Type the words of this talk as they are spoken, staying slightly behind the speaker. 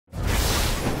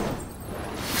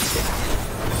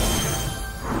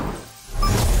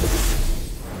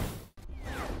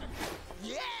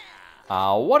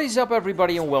What is up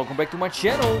everybody and welcome back to my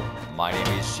channel. My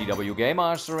name is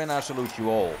ZWGamemaster and I salute you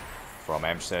all from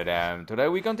Amsterdam. Today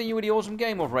we continue with the awesome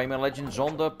game of Rayman Legends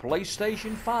on the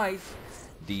PlayStation 5.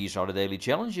 These are the daily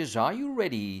challenges. Are you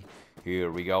ready? Here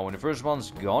we go, and the first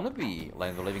one's gonna be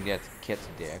Land of the Living Dead. Get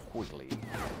there quickly.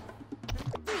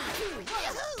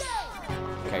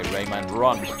 Okay, Rayman,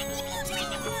 run.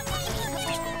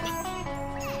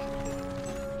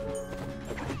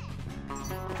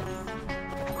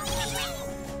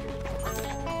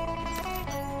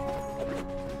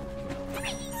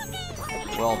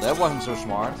 Well, that wasn't so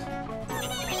smart.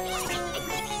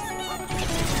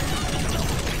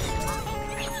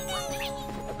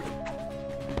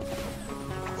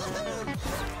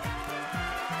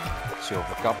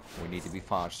 Silver cup, we need to be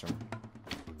faster.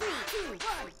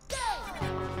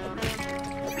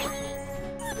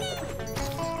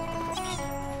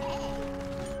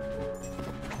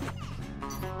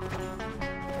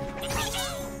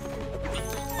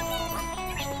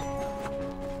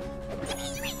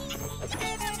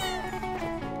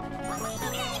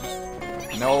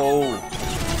 No!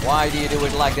 Why do you do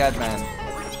it like that, man?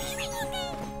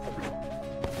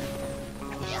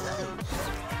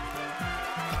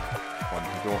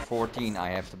 Door 14, I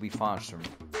have to be faster.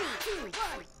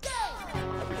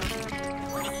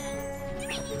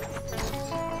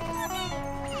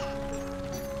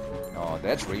 Oh,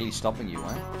 that's really stopping you,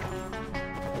 huh?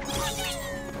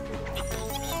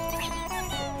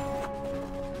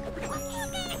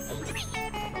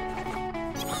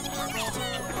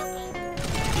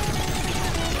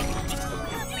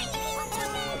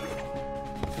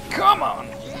 Come on!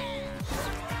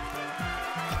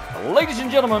 Ladies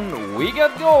and gentlemen, we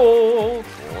got gold!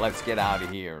 Let's get out of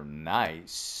here.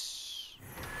 Nice.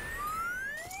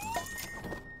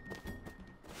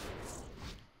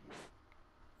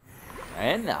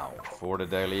 And now, for the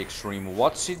daily extreme.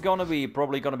 What's it gonna be?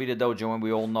 Probably gonna be the dojo, and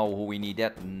we all know who we need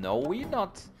that. No, we're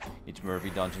not. It's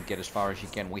Murphy Dungeon. Get as far as you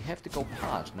can. We have to go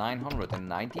past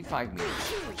 995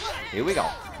 meters. Here we go.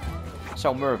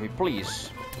 So, Murphy, please.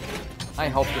 I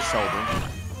hope you're sober.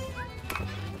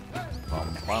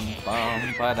 Bum bum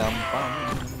bum ba-dum bum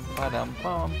ba-dum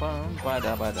bum bum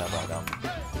ba-da ba-da ba-dum.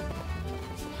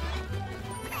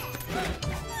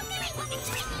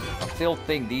 I still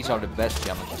think these are the best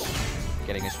challenges.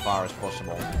 Getting as far as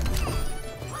possible.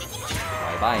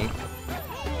 Bye bye.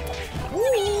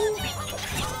 Woo!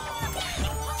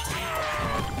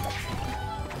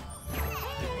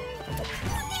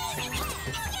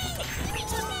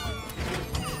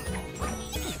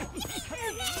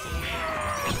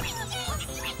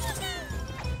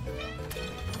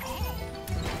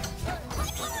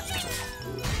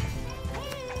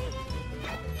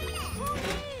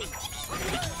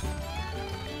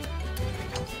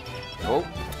 Oh.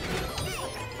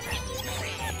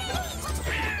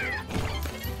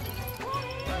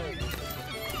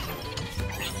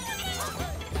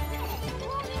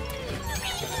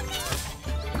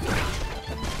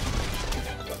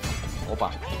 Opa.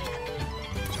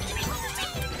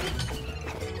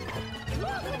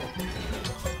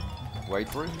 Wait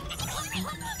for it.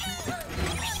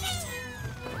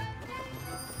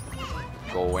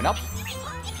 Going up.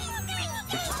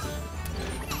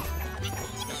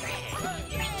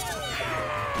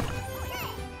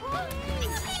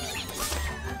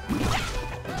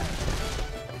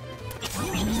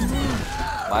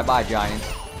 Bye-bye, giant.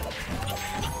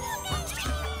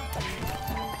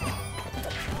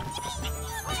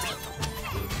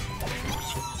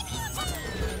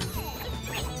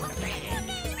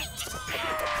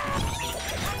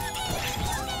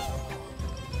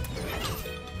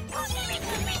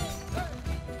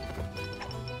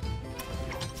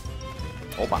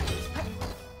 Opa.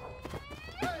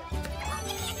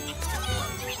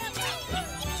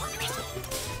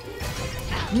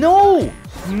 No!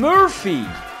 Murphy!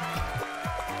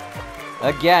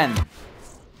 Again.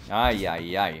 Ay,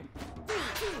 ay, ay.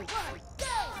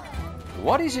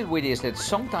 What is it with this that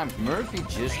sometimes Murphy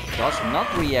just does not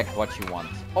react what you want?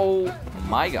 Oh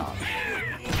my god.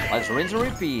 Let's rinse and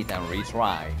repeat and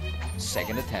retry.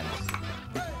 Second attempt.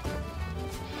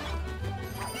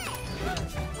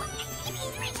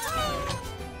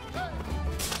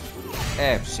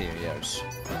 Serious.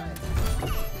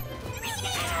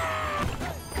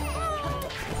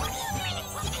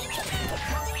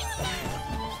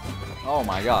 Oh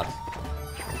my god.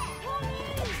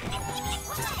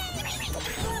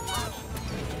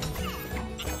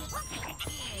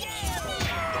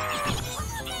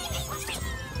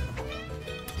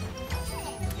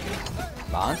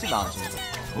 Bouncy, bouncy.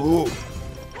 Ooh.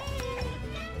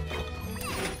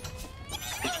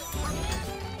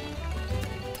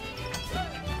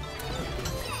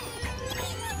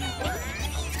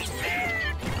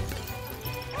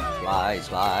 Slide,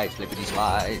 slide, flippity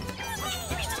slide.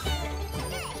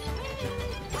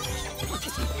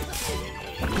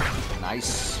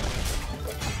 Nice.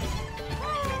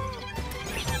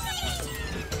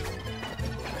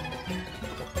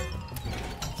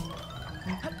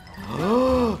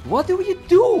 What do you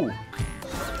do?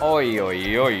 Oi,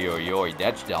 oi, oi, oi, oi,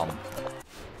 that's dumb.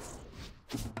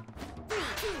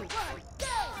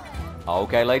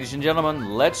 Okay, ladies and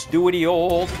gentlemen, let's do it the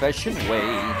old-fashioned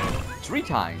way. 3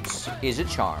 times is a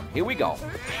charm. Here we go.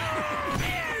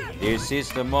 This is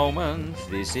the moment,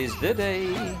 this is the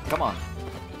day. Come on.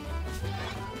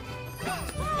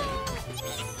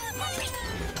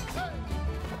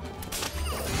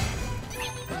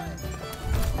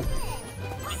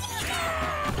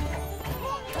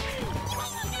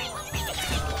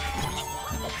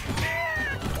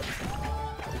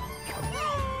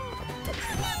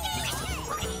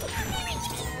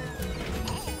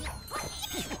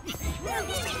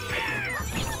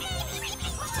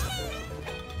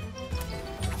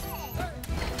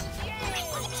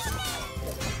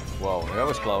 Whoa, that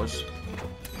was close.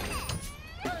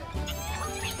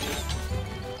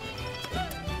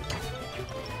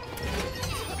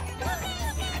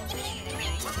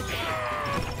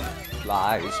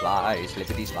 Slide, slide,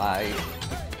 slippity slide.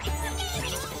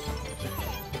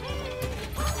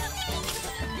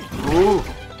 Ooh.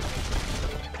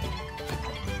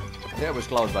 That was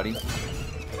close, buddy.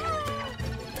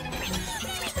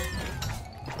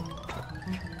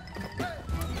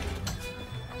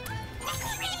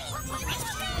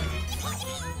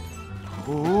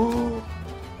 Ooh.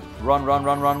 Run, run,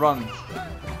 run, run, run.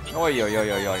 Oi, oi,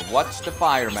 oi, oi, oi. Watch the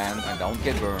fire, man, and don't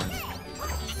get burned.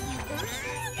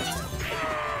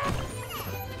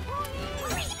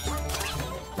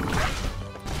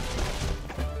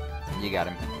 You got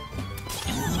him.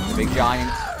 The big giant.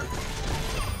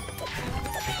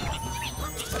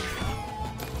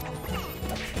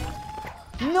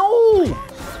 No!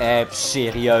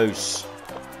 Serieus.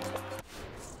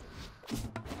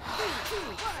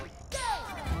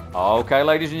 Okay,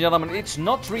 ladies and gentlemen, it's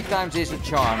not 3 times is a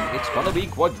charm. It's gonna be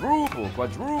quadruple,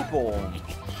 quadruple.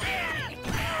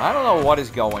 I don't know what is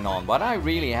going on, but I'm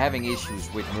really having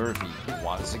issues with Murphy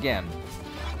once again.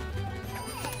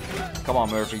 Come on,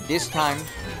 Murphy, this time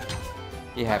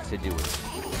you have to do it.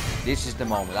 This is the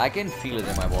moment. I can feel it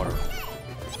in my water.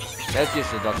 That's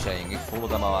just a Dutch saying. Ik voel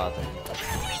het aan mijn water.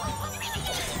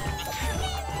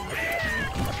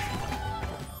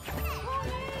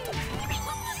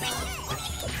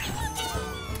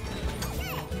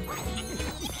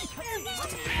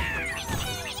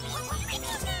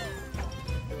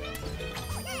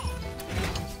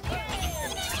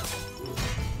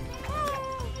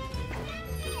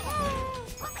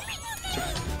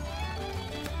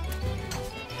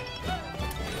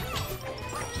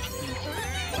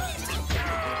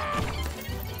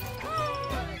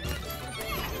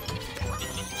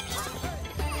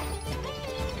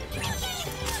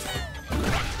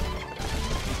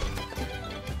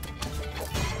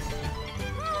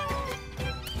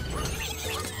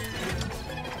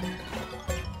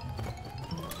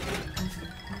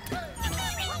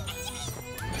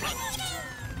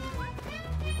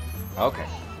 Okay.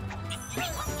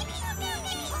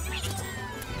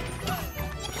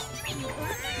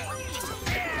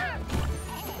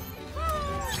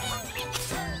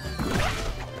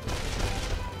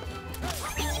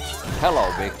 Hello,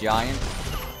 big giant.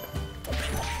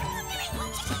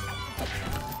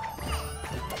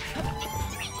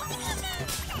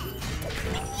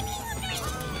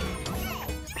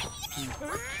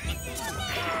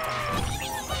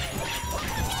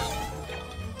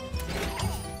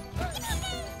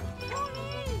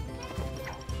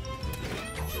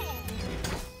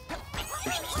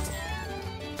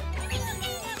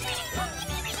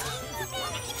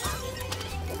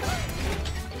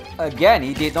 Again,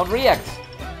 he did not react.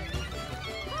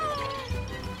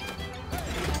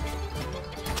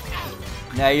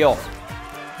 Nee joh.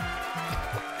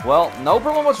 Well, no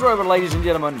problem whatsoever, ladies and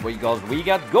gentlemen, because we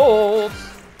got gold.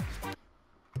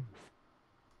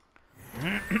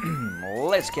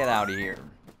 Let's get out of here.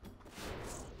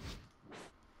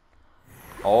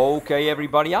 Okay,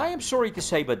 everybody, I am sorry to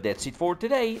say, but that's it for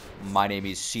today. My name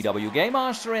is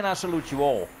ZWGamemaster, and I salute you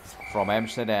all from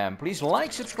Amsterdam. Please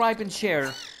like, subscribe, and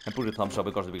share, and put a thumbs up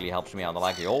because it really helps me out. And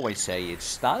like I always say, it's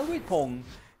style with Pong.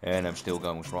 And I'm still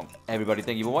going strong. Everybody,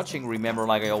 thank you for watching. Remember,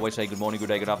 like I always say, good morning, good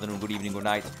day, good afternoon, good evening, good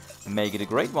night. Make it a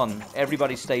great one.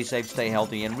 Everybody stay safe, stay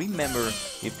healthy. And remember,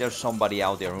 if there's somebody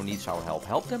out there who needs our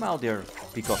help them out there.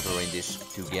 Because we're in this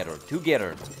together.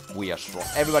 Together, we are strong.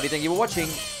 Everybody, thank you for watching.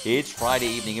 It's Friday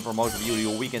evening. And for most of you,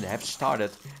 your weekend have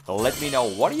started. Let me know,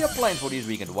 what are your plans for this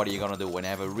weekend? What are you going to do? And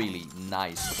have a really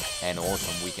nice and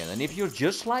awesome weekend. And if you're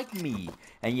just like me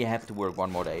and you have to work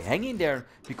one more day, hang in there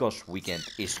because weekend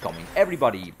is coming.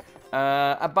 Everybody,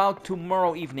 about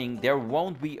tomorrow evening, there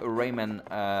won't be a Rayman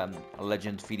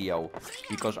Legends video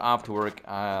because after work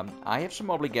I have some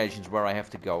obligations where I have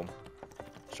to go.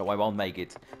 So I won't make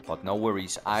it, but no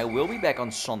worries. I will be back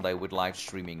on Sunday with live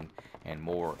streaming and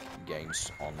more games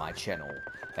on my channel.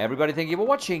 Everybody, thank you for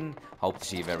watching. Hope to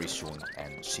see you very soon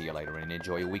and see you later and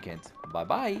enjoy your weekend. Bye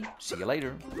bye. See you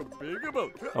later.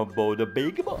 About the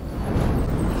big about.